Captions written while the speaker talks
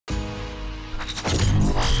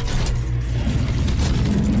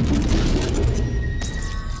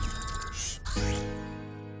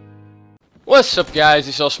What's up guys,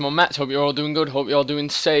 it's Awesome Matt, hope you're all doing good, hope you're all doing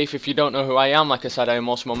safe. If you don't know who I am, like I said, I am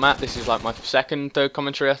Awesome Matt. This is like my third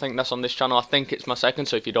commentary, I think that's on this channel. I think it's my second,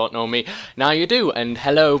 so if you don't know me, now you do, and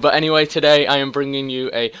hello. But anyway, today I am bringing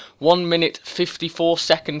you a 1 minute 54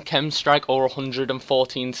 second chem strike, or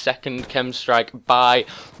 114 second chem strike by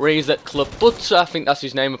Razor Klabutza. I think that's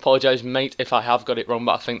his name, apologise mate if I have got it wrong,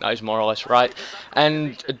 but I think that is more or less right.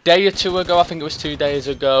 And a day or two ago, I think it was 2 days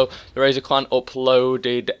ago, the Razor clan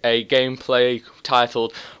uploaded a gameplay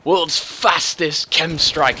titled World's Fastest Chem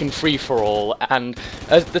Strike in Free-for-All, and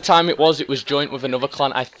at the time it was joint with another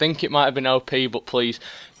clan. I think it might have been OP, but please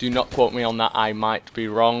do not quote me on that, I might be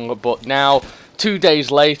wrong. But now, 2 days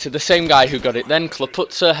later, the same guy who got it then,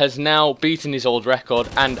 Klabutza, has now beaten his old record,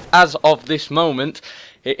 and as of this moment,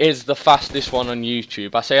 it is the fastest one on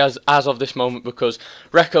YouTube. I say as of this moment because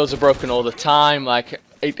records are broken all the time, like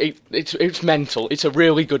it's mental. It's a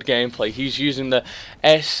really good gameplay. He's using the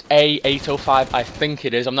SA-805, I think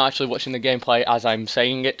it is. I'm not actually watching the gameplay as I'm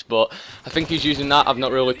saying it, but I think he's using that. I've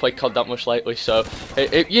not really played COD that much lately, so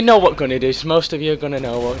you know what gun it is. Most of you are going to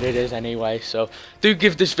know what it is anyway, so do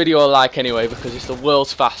give this video a like anyway, because it's the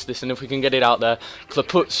world's fastest, and if we can get it out there,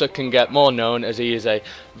 Klabutza can get more known, as he is a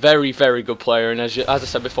very, very good player, and as I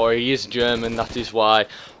said before, he is German. That is why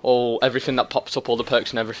everything that pops up, all the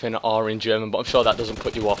perks and everything are in German, but I'm sure that doesn't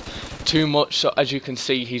put you off too much. So as you can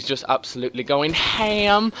see, he's just absolutely going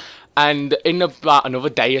ham, and in about another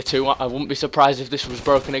day or two, I wouldn't be surprised if this was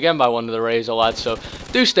broken again by one of the Razor lads, so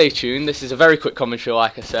do stay tuned. This is a very quick commentary,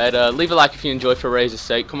 like I said. Leave a like if you enjoy, for Razor's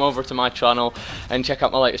sake. Come over to my channel and check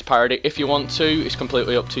out my latest parody if you want to. It's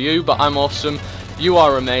completely up to you, but I'm awesome, you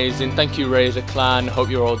are amazing. Thank you, Razor clan, hope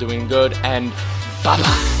you're all doing good, and bye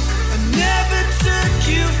bye.